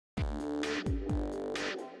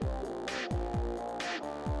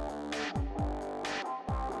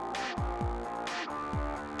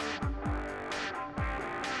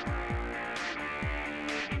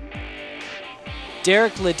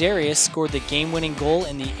Derrick Ladeairous scored the game-winning goal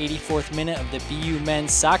in the 84th minute of the BU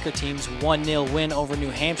men's soccer team's 1-0 win over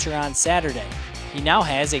New Hampshire on Saturday. He now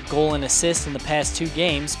has a goal and assist in the past 2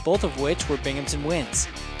 games, both of which were Binghamton wins.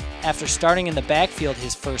 After starting in the backfield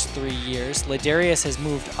his first 3 years, Ladeairous has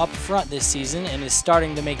moved up front this season and is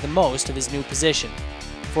starting to make the most of his new position.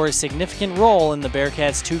 For his significant role in the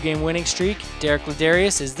Bearcats' 2-game winning streak, Derrick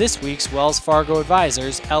Ladeairous is this week's Wells Fargo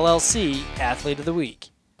Advisors LLC Athlete of the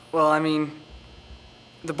Week. Well, I mean,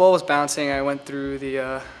 the ball was bouncing. I went through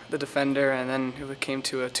the defender, and then it came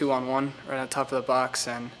to a 2-on-1 right on top of the box,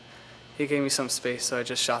 and he gave me some space, so I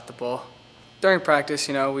just shot the ball. During practice,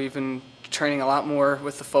 you know, we've been training a lot more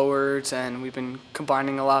with the forwards, and we've been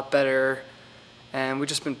combining a lot better, and we've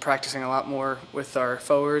just been practicing a lot more with our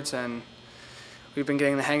forwards, and we've been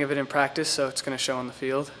getting the hang of it in practice, so it's going to show on the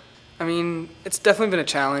field. I mean, it's definitely been a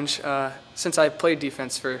challenge. Since I've played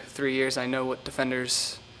defense for 3 years, I know what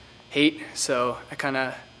defenders hate, so I kind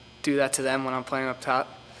of do that to them when I'm playing up top,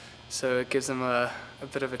 so it gives them a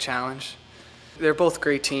bit of a challenge. They're both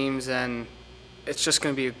great teams, and it's just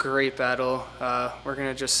going to be a great battle. We're going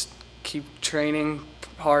to just keep training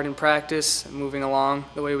hard in practice, moving along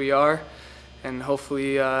the way we are, and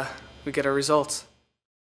hopefully we get our results.